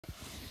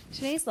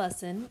Today's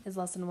lesson is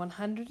lesson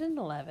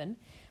 111,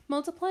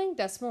 multiplying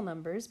decimal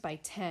numbers by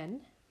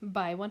 10,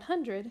 by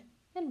 100,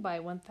 and by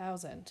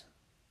 1000.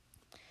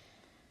 All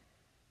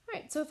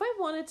right, so if I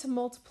wanted to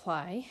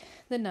multiply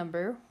the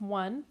number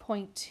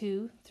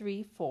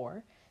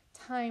 1.234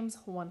 times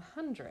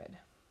 100,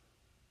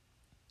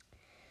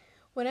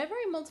 whenever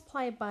I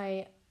multiply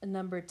by a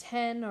number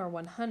 10 or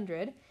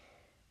 100,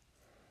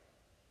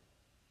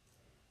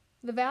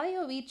 the value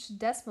of each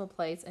decimal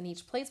place and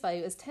each place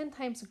value is 10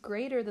 times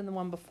greater than the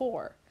one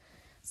before.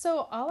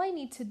 So all I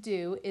need to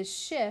do is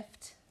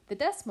shift the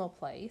decimal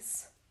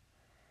place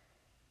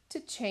to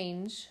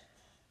change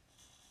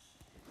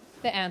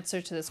the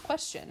answer to this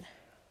question.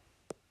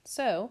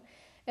 So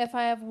if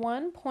I have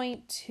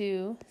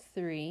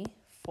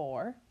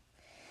 1.234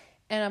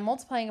 and I'm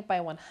multiplying it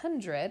by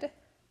 100,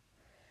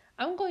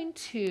 I'm going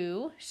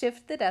to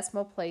shift the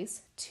decimal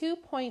place 2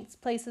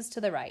 places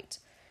to the right.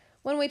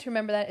 One way to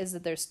remember that is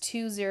that there's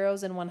 2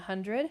 zeros in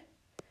 100.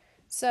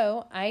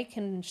 So I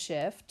can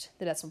shift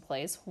the decimal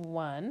place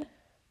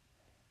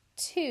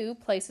 2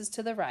 places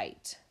to the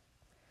right.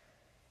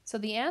 So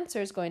the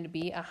answer is going to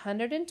be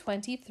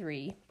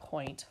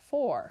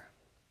 123.4.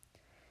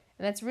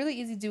 And that's really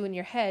easy to do in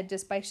your head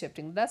just by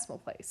shifting the decimal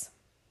place.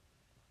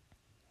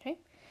 Okay.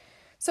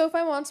 So if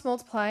I want to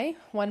multiply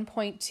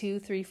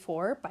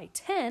 1.234 by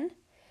 10,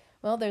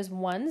 well, there's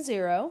 1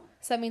 0,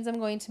 so that means I'm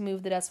going to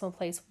move the decimal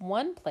place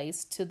 1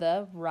 place to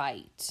the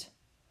right.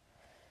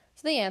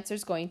 So the answer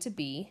is going to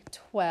be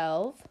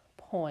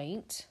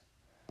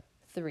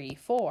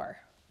 12.34.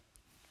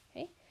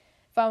 Okay.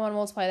 If I want to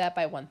multiply that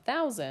by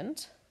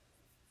 1,000,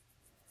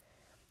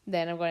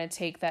 then I'm going to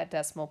take that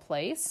decimal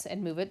place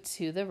and move it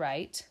to the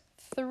right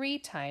 3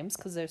 times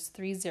because there's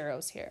 3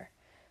 zeros here.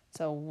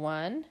 So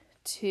 1,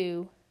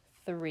 2,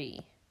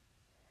 3.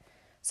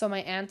 So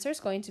my answer is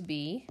going to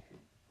be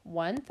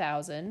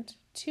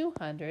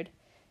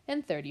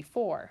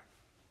 1,234.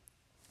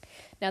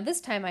 Now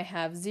this time I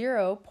have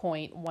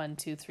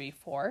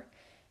 0.1234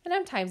 and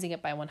I'm timesing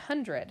it by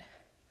 100.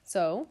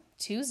 So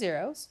 2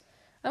 zeros,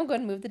 I'm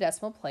going to move the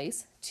decimal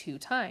place 2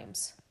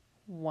 times.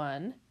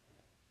 1,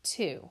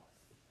 2.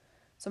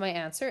 So my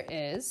answer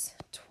is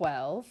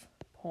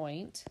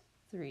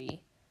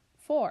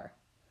 12.34,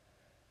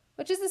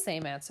 which is the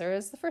same answer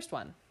as the first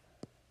one.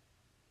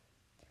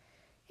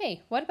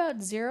 Hey, what about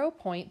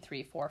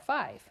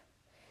 0.345? If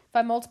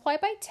I multiply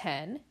by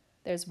 10,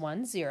 there's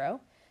 1 0,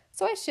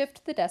 so I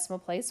shift the decimal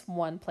place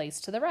 1 place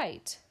to the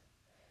right.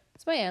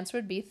 So my answer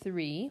would be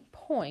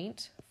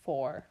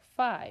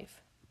 3.45.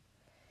 If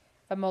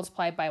I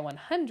multiply by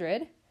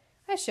 100,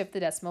 I shift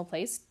the decimal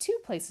place 2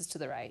 places to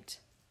the right.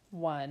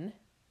 1,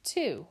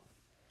 2.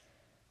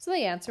 So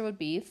the answer would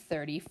be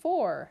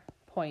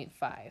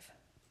 34.5.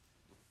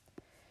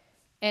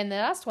 And the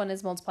last one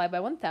is multiply by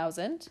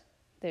 1,000.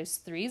 There's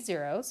 3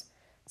 zeros,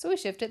 so we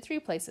shift it 3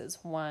 places.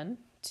 1,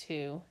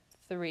 2,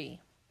 3.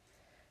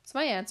 So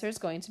my answer is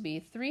going to be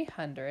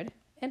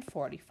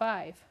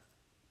 345.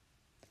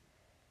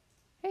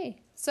 Okay,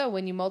 so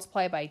when you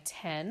multiply by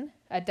 10,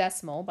 a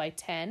decimal by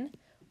 10,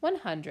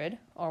 100,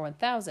 or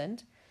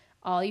 1,000,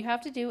 all you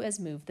have to do is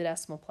move the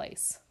decimal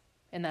place.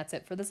 And that's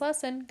it for this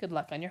lesson. Good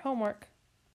luck on your homework.